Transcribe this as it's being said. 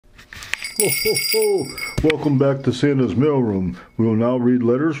Ho, ho, ho. Welcome back to Santa's Mailroom. We will now read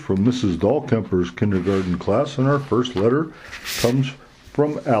letters from Mrs. Dahlkemper's kindergarten class, and our first letter comes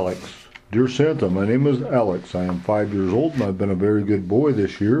from Alex. Dear Santa, my name is Alex. I am 5 years old and I've been a very good boy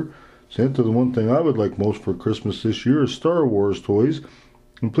this year. Santa, the one thing I would like most for Christmas this year is Star Wars toys,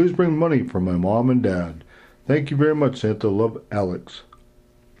 and please bring money for my mom and dad. Thank you very much, Santa. Love, Alex.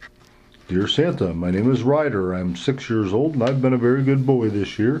 Dear Santa, my name is Ryder. I'm 6 years old and I've been a very good boy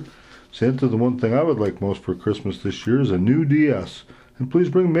this year. Santa, the one thing I would like most for Christmas this year is a new DS, and please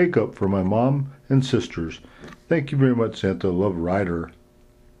bring makeup for my mom and sisters. Thank you very much, Santa. Love, Ryder.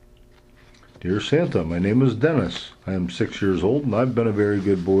 Dear Santa, my name is Dennis. I am 6 years old and I've been a very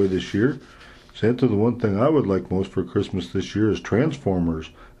good boy this year. Santa, the one thing I would like most for Christmas this year is Transformers,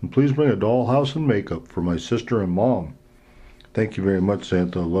 and please bring a dollhouse and makeup for my sister and mom. Thank you very much,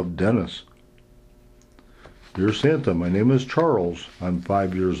 Santa. Love, Dennis. Dear Santa, my name is Charles. I'm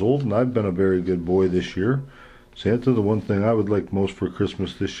 5 years old and I've been a very good boy this year. Santa, the one thing I would like most for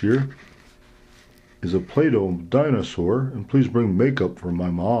Christmas this year is a Play-Doh dinosaur, and please bring makeup for my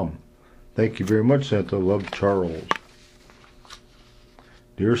mom. Thank you very much, Santa. Love, Charles.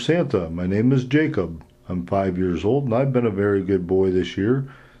 Dear Santa, my name is Jacob. I'm 5 years old and I've been a very good boy this year.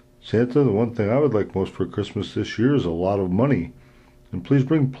 Santa, the one thing I would like most for Christmas this year is a lot of money, and please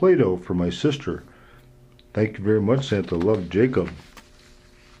bring Play-Doh for my sister. Thank you very much, Santa. Love, Jacob.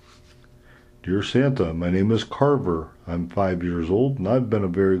 Dear Santa, my name is Carver. I'm 5 years old and I've been a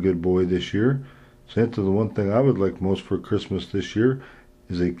very good boy this year. Santa, the one thing I would like most for Christmas this year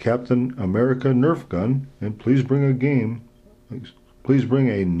is a Captain America Nerf gun, and please bring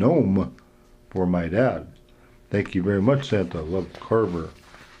a gnome for my dad. Thank you very much, Santa. Love, Carver.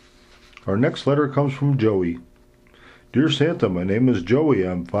 Our next letter comes from Joey. Dear Santa, my name is Joey.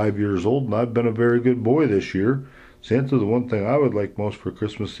 I'm 5 years old and I've been a very good boy this year. Santa, the one thing I would like most for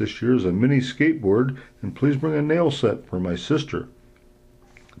Christmas this year is a mini skateboard, and please bring a nail set for my sister.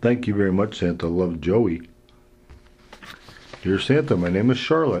 Thank you very much, Santa. Love, Joey. Dear Santa, my name is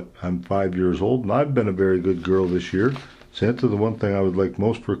Charlotte. I'm 5 years old and I've been a very good girl this year. Santa, the one thing I would like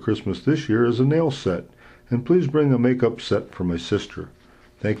most for Christmas this year is a nail set, and please bring a makeup set for my sister.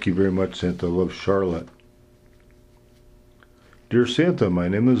 Thank you very much, Santa. Love, Charlotte. Dear Santa, my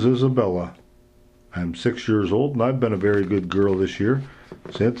name is Isabella. I'm 6 years old and I've been a very good girl this year.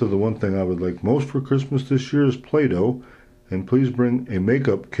 Santa, the one thing I would like most for Christmas this year is Play-Doh, and please bring a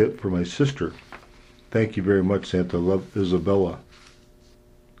makeup kit for my sister. Thank you very much, Santa. Love, Isabella.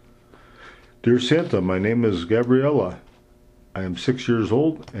 Dear Santa, my name is Gabriella. I am 6 years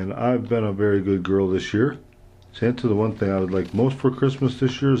old and I've been a very good girl this year. Santa, the one thing I would like most for Christmas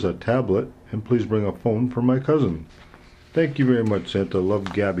this year is a tablet, and please bring a phone for my cousin. Thank you very much, Santa.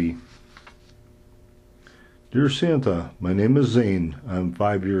 Love, Gabby. Dear Santa, my name is Zane. I'm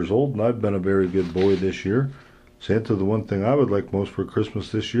 5 years old and I've been a very good boy this year. Santa, the one thing I would like most for Christmas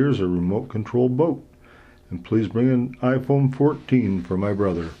this year is a remote control boat, and please bring an iPhone 14 for my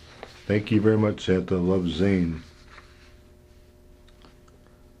brother. Thank you very much, Santa. Love, Zane.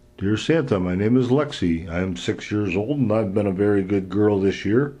 Dear Santa, my name is Lexi. I am 6 years old and I've been a very good girl this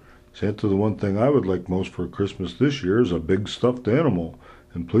year. Santa, the one thing I would like most for Christmas this year is a big stuffed animal,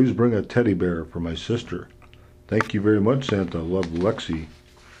 and please bring a teddy bear for my sister. Thank you very much, Santa. Love, Lexi.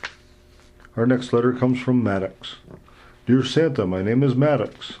 Our next letter comes from Maddox. Dear Santa, my name is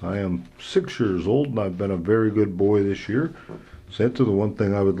Maddox. I am 6 years old and I've been a very good boy this year. Santa, the one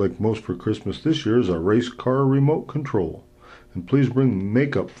thing I would like most for Christmas this year is a race car remote control, and please bring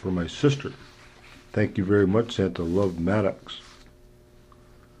makeup for my sister. Thank you very much, Santa. Love, Maddox.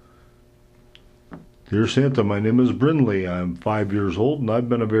 Dear Santa, my name is Brindley. I am 5 years old and I've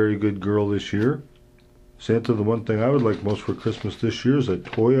been a very good girl this year. Santa, the one thing I would like most for Christmas this year is a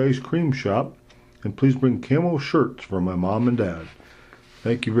toy ice cream shop, and please bring camo shirts for my mom and dad.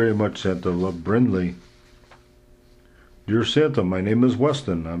 Thank you very much, Santa. Love, Brindley. Dear Santa, my name is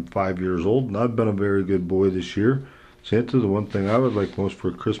Weston. I'm 5 years old and I've been a very good boy this year. Santa, the one thing I would like most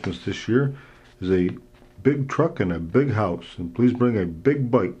for Christmas this year is a big truck and a big house, and please bring a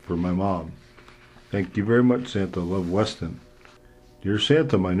big bike for my mom. Thank you very much, Santa. Love, Weston. Dear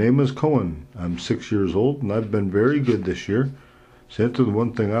Santa, my name is Cohen. I'm 6 years old and I've been very good this year. Santa, the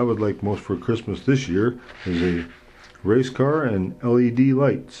one thing I would like most for Christmas this year is a race car and LED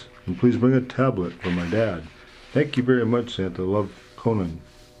lights, and please bring a tablet for my dad. Thank you very much, Santa. Love, Conan.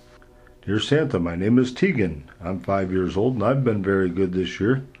 Dear Santa, my name is Tegan. I'm 5 years old and I've been very good this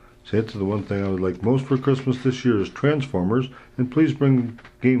year. Santa, the one thing I would like most for Christmas this year is Transformers, and please bring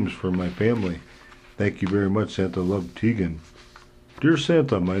games for my family. Thank you very much, Santa. Love, Tegan. Dear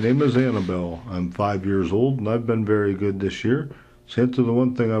Santa, my name is Annabelle. I'm 5 years old and I've been very good this year. Santa, the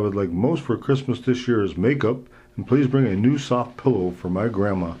one thing I would like most for Christmas this year is makeup, and please bring a new soft pillow for my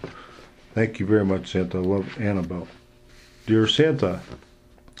grandma. Thank you very much, Santa. I love Annabelle. Dear Santa,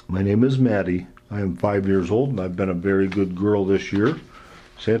 my name is Maddie. I am 5 years old, and I've been a very good girl this year.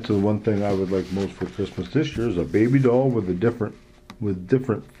 Santa, the one thing I would like most for Christmas this year is a baby doll with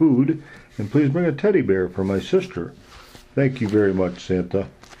different food, and please bring a teddy bear for my sister. Thank you very much, Santa.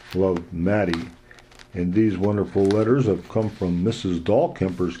 Love, Maddie. And these wonderful letters have come from Mrs.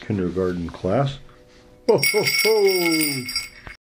 Dahlkemper's kindergarten class. Ho, ho, ho!